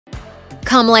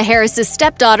Kamala Harris's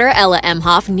stepdaughter, Ella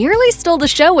Emhoff, nearly stole the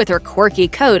show with her quirky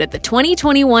coat at the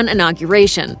 2021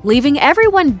 inauguration, leaving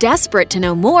everyone desperate to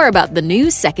know more about the new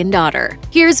second daughter.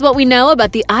 Here's what we know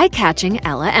about the eye-catching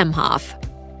Ella Emhoff.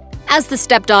 As the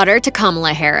stepdaughter to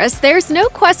Kamala Harris, there's no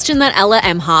question that Ella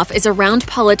Emhoff is around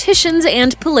politicians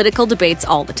and political debates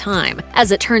all the time.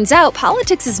 As it turns out,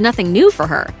 politics is nothing new for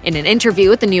her. In an interview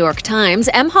with the New York Times,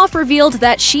 Emhoff revealed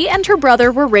that she and her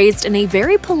brother were raised in a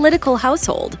very political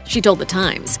household. She told the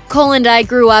Times, "Cole and I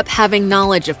grew up having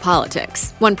knowledge of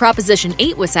politics. When Proposition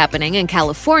 8 was happening in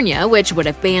California, which would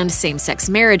have banned same-sex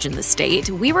marriage in the state,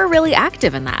 we were really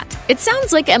active in that." It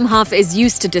sounds like Emhoff is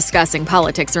used to discussing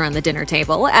politics around the dinner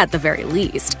table, at the very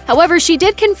least. However, she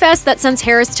did confess that since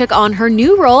Harris took on her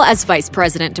new role as Vice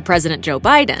President to President Joe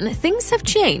Biden, things have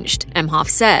changed. Emhoff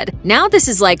said, "Now this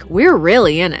is like, we're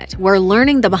really in it. We're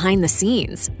learning the behind the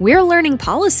scenes. We're learning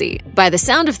policy." By the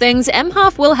sound of things,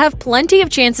 Emhoff will have plenty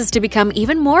of chances to become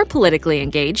even more politically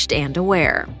engaged and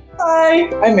aware.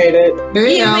 Hi, I made it.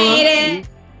 You made it.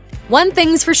 One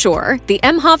thing's for sure, the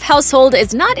Emhoff household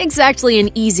is not exactly an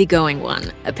easygoing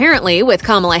one. Apparently, with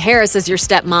Kamala Harris as your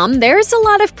stepmom, there's a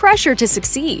lot of pressure to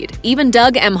succeed. Even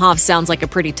Doug Emhoff sounds like a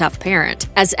pretty tough parent.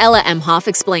 As Ella Emhoff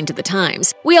explained to the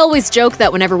Times, "We always joke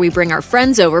that whenever we bring our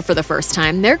friends over for the first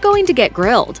time, they're going to get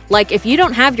grilled. Like, if you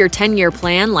don't have your 10-year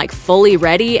plan fully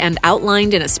ready and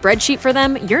outlined in a spreadsheet for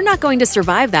them, you're not going to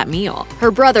survive that meal."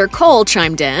 Her brother Cole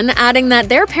chimed in, adding that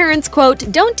their parents, quote,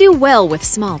 "don't do well with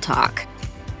small talk."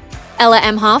 Ella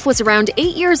Emhoff was around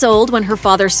 8 years old when her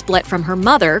father split from her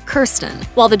mother, Kerstin.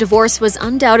 While the divorce was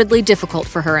undoubtedly difficult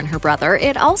for her and her brother,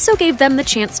 it also gave them the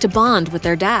chance to bond with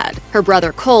their dad. Her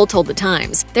brother Cole told the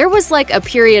Times, "There was a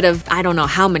period of I don't know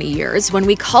how many years when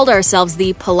we called ourselves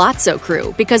the Palazzo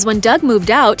Crew, because when Doug moved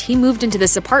out, he moved into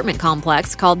this apartment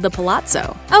complex called the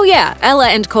Palazzo." Oh yeah, Ella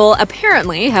and Cole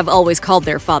apparently have always called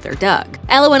their father Doug.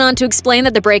 Ella went on to explain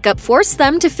that the breakup forced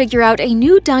them to figure out a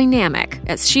new dynamic.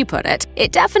 As she put it,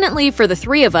 "It definitely, for the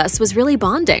three of us, was really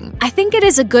bonding. I think it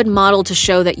is a good model to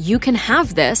show that you can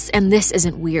have this and this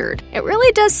isn't weird. It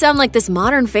really does sound like this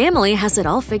modern family has it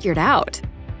all figured out."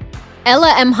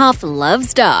 Ella Emhoff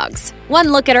loves dogs. One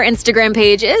look at her Instagram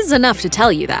page is enough to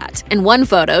tell you that. In one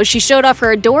photo, she showed off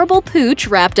her adorable pooch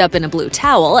wrapped up in a blue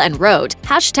towel and wrote,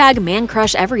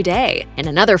 #ManCrushEveryday. In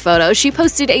another photo, she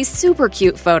posted a super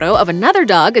cute photo of another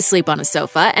dog asleep on a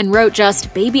sofa and wrote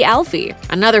just "Baby Alfie."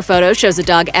 Another photo shows a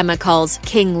dog Emma calls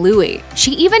King Louie.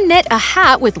 She even knit a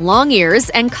hat with long ears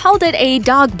and called it a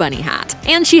dog bunny hat.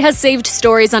 And she has saved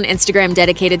stories on Instagram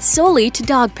dedicated solely to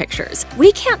dog pictures.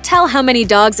 We can't tell how many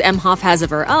dogs Emhoff has of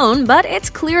her own, but it's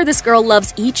clear this girl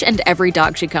loves each and every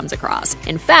dog she comes across.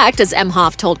 In fact, as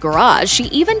Emhoff told Garage, she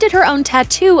even did her own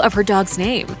tattoo of her dog's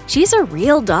name. She's a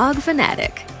real dog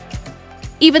fanatic.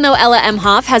 Even though Ella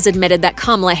Emhoff has admitted that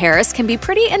Kamala Harris can be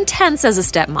pretty intense as a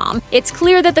stepmom, it's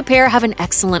clear that the pair have an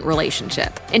excellent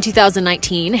relationship. In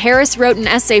 2019, Harris wrote an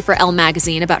essay for Elle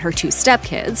magazine about her two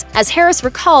stepkids. As Harris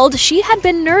recalled, she had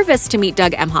been nervous to meet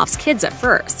Doug Emhoff's kids at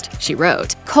first. She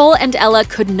wrote, "Cole and Ella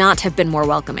could not have been more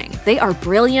welcoming. They are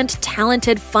brilliant,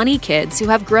 talented, funny kids who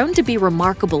have grown to be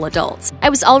remarkable adults. I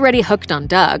was already hooked on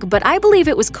Doug, but I believe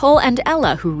it was Cole and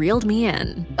Ella who reeled me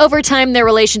in." Over time, their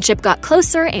relationship got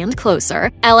closer and closer.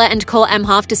 Ella and Cole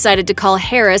Emhoff decided to call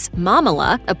Harris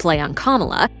Mamala, a play on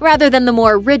Kamala, rather than the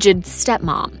more rigid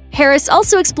stepmom. Harris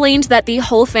also explained that the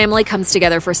whole family comes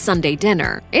together for Sunday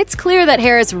dinner. It's clear that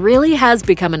Harris really has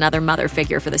become another mother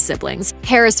figure for the siblings.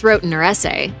 Harris wrote in her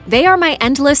essay, "They are my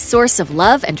endless source of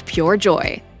love and pure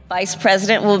joy." Vice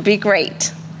President will be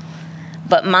great,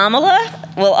 but Mamala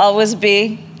will always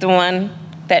be the one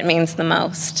that means the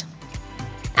most.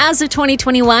 As of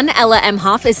 2021, Ella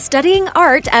Emhoff is studying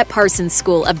art at Parsons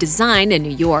School of Design in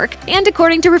New York, and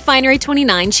according to Refinery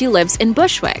 29, she lives in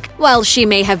Bushwick. While she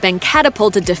may have been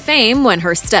catapulted to fame when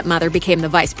her stepmother became the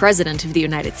Vice President of the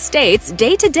United States,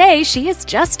 day to day she is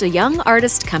just a young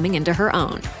artist coming into her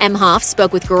own. Emhoff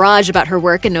spoke with Garage about her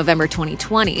work in November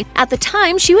 2020. At the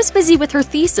time, she was busy with her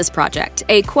thesis project,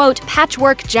 a, quote,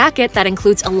 "patchwork jacket that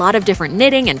includes a lot of different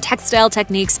knitting and textile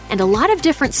techniques and a lot of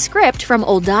different script from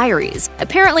old diaries."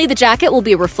 Apparently, the jacket will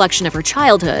be a reflection of her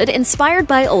childhood, inspired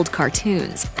by old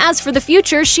cartoons. As for the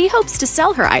future, she hopes to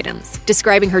sell her items.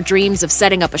 Describing her dreams of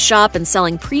setting up a shop and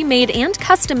selling pre-made and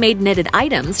custom-made knitted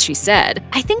items, she said,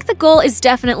 "I think the goal is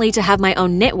definitely to have my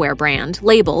own knitwear brand,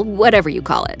 label, whatever you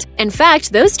call it." In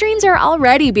fact, those dreams are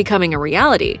already becoming a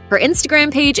reality. Her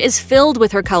Instagram page is filled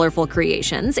with her colorful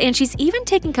creations, and she's even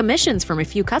taken commissions from a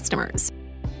few customers.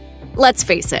 Let's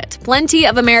face it, plenty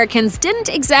of Americans didn't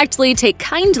exactly take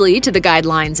kindly to the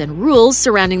guidelines and rules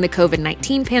surrounding the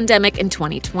COVID-19 pandemic in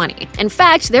 2020. In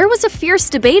fact, there was a fierce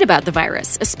debate about the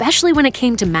virus, especially when it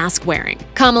came to mask wearing.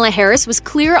 Kamala Harris was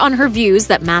clear on her views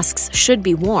that masks should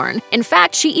be worn. In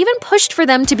fact, she even pushed for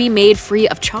them to be made free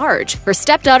of charge. Her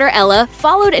stepdaughter Ella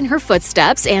followed in her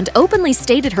footsteps and openly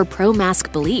stated her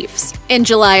pro-mask beliefs. In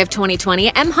July of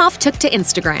 2020, Emhoff took to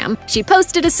Instagram. She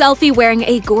posted a selfie wearing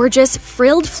a gorgeous,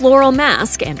 frilled floral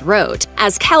mask and wrote,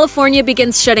 "As California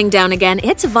begins shutting down again,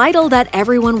 it's vital that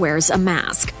everyone wears a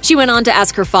mask." She went on to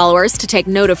ask her followers to take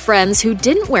note of friends who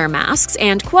didn't wear masks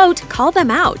and, quote, "call them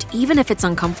out, even if it's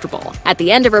uncomfortable." At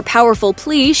the end of her powerful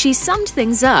plea, she summed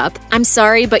things up, "I'm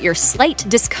sorry, but your slight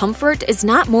discomfort is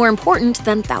not more important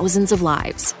than thousands of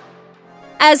lives."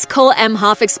 As Cole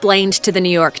Emhoff explained to the New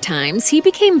York Times, he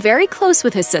became very close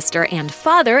with his sister and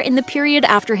father in the period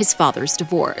after his father's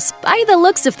divorce. By the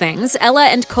looks of things, Ella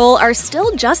and Cole are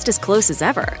still just as close as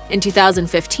ever. In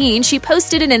 2015, she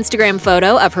posted an Instagram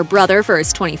photo of her brother for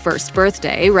his 21st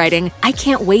birthday, writing, "I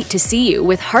can't wait to see you,"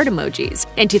 with heart emojis.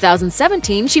 In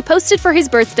 2017, she posted for his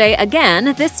birthday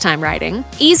again, this time writing,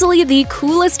 "Easily the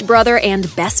coolest brother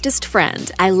and bestest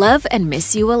friend. I love and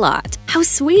miss you a lot." How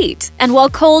sweet! And while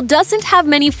Cole doesn't have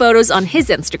many photos on his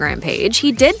Instagram page,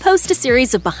 he did post a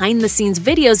series of behind-the-scenes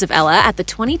videos of Ella at the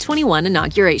 2021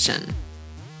 inauguration.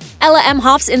 Ella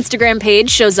Emhoff's Instagram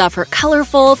page shows off her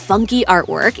colorful, funky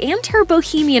artwork and her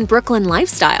bohemian Brooklyn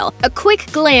lifestyle. A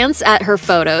quick glance at her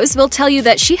photos will tell you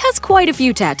that she has quite a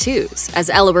few tattoos. As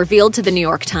Ella revealed to the New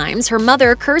York Times, her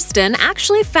mother, Kerstin,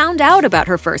 actually found out about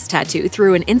her first tattoo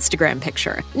through an Instagram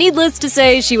picture. Needless to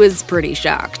say, she was pretty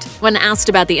shocked. When asked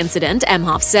about the incident,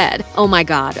 Emhoff said, "Oh my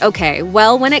god, okay,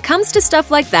 well, when it comes to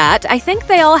stuff like that, I think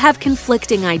they all have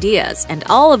conflicting ideas, and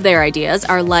all of their ideas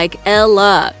are like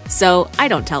Ella, so I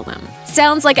don't tell them."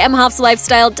 Sounds like Emhoff's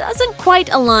lifestyle doesn't quite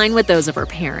align with those of her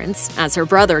parents. As her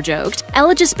brother joked,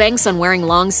 Ella just banks on wearing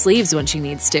long sleeves when she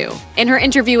needs to. In her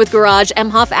interview with Garage,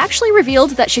 Emhoff actually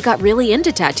revealed that she got really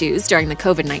into tattoos during the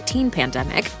COVID-19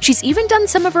 pandemic. She's even done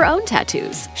some of her own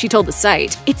tattoos. She told the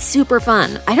site, "It's super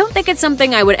fun. I don't think it's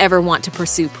something I would ever want to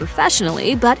pursue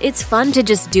professionally, but it's fun to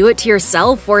just do it to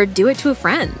yourself or do it to a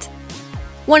friend."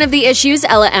 One of the issues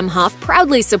Ella Emhoff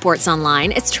proudly supports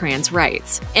online is trans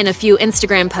rights. In a few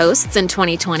Instagram posts in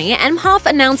 2020, Emhoff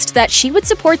announced that she would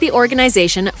support the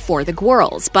organization For the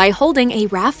Gwirls by holding a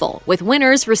raffle, with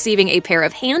winners receiving a pair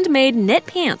of handmade knit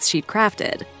pants she'd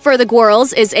crafted. For the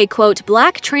Gwirls is a, quote,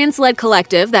 Black trans-led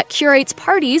collective that curates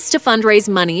parties to fundraise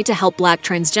money to help Black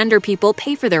transgender people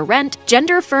pay for their rent,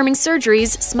 gender-affirming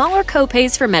surgeries, smaller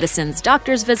co-pays for medicines,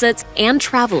 doctor's visits, and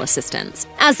travel assistance.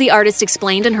 As the artist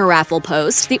explained in her raffle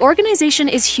post, the organization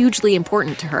is hugely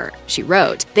important to her. She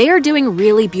wrote, "They are doing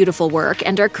really beautiful work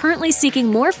and are currently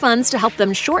seeking more funds to help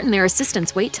them shorten their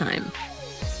assistance wait time."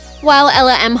 While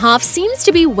Ella Emhoff seems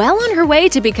to be well on her way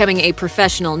to becoming a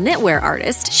professional knitwear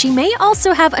artist, she may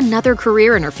also have another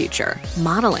career in her future: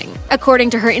 modeling. According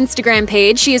to her Instagram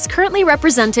page, she is currently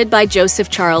represented by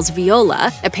Joseph Charles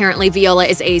Viola. Apparently, Viola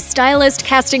is a stylist,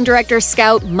 casting director,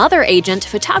 scout, mother agent,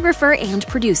 photographer, and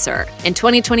producer. In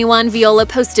 2021, Viola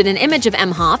posted an image of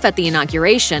Emhoff at the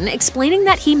inauguration, explaining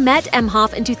that he met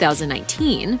Emhoff in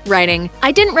 2019, writing,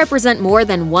 "I didn't represent more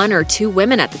than 1 or 2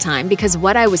 women at the time because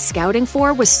what I was scouting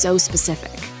for was so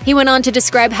specific." He went on to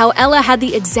describe how Ella had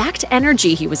the exact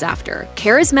energy he was after: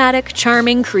 charismatic,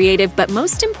 charming, creative, but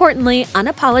most importantly,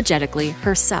 unapologetically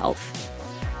herself.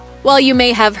 While you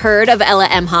may have heard of Ella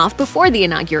Emhoff before the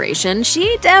inauguration,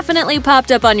 she definitely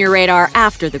popped up on your radar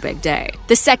after the big day.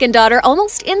 The second daughter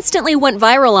almost instantly went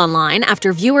viral online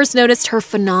after viewers noticed her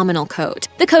phenomenal coat.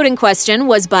 The coat in question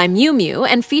was by Miu Miu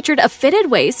and featured a fitted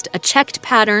waist, a checked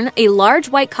pattern, a large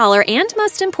white collar, and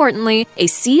most importantly, a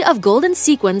sea of golden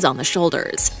sequins on the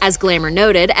shoulders. As Glamour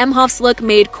noted, Emhoff's look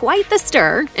made quite the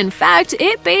stir. In fact,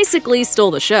 it basically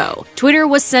stole the show. Twitter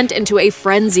was sent into a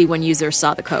frenzy when users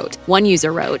saw the coat. One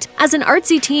user wrote, "As an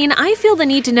artsy teen, I feel the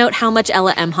need to note how much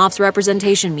Ella Emhoff's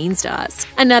representation means to us."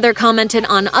 Another commented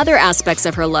on other aspects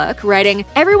of her look, writing,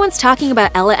 "Everyone's talking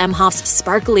about Ella Emhoff's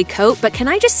sparkly coat, but can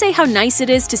I just say how nice it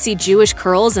is to see Jewish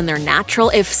curls in their natural,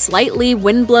 if slightly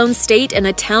windblown state in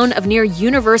a town of near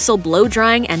universal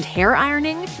blow-drying and hair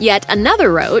ironing?" Yet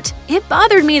another wrote, "It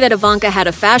bothered me that Ivanka had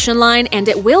a fashion line, and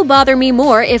it will bother me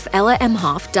more if Ella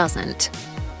Emhoff doesn't."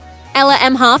 Ella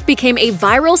Emhoff became a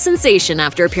viral sensation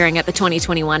after appearing at the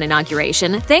 2021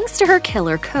 inauguration thanks to her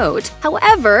killer coat.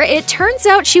 However, it turns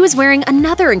out she was wearing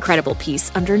another incredible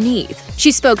piece underneath.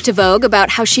 She spoke to Vogue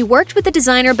about how she worked with the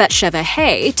designer Bathsheba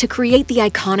Hay to create the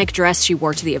iconic dress she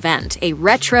wore to the event, a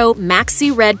retro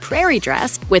maxi red prairie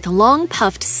dress with long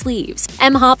puffed sleeves.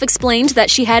 Emhoff explained that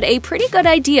she had a pretty good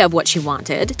idea of what she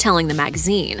wanted, telling the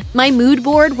magazine, "My mood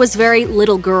board was very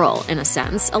little girl, in a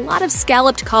sense, a lot of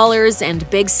scalloped collars and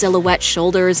big silhouette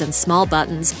shoulders and small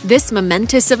buttons. This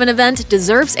momentous of an event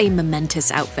deserves a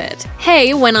momentous outfit."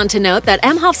 Hay went on to note that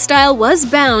Emhoff's style was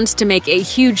bound to make a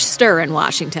huge stir in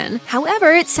Washington.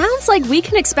 However, it sounds like we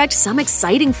can expect some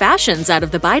exciting fashions out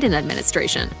of the Biden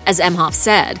administration. As Emhoff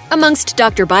said, "Amongst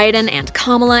Dr. Biden and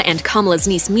Kamala's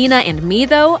niece Mina and me,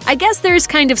 though, I guess there's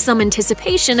kind of some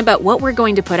anticipation about what we're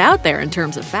going to put out there in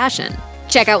terms of fashion."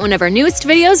 Check out one of our newest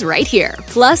videos right here.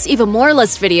 Plus, even more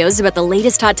list videos about the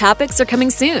latest hot topics are coming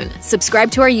soon.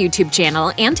 Subscribe to our YouTube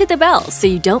channel and hit the bell so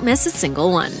you don't miss a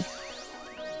single one.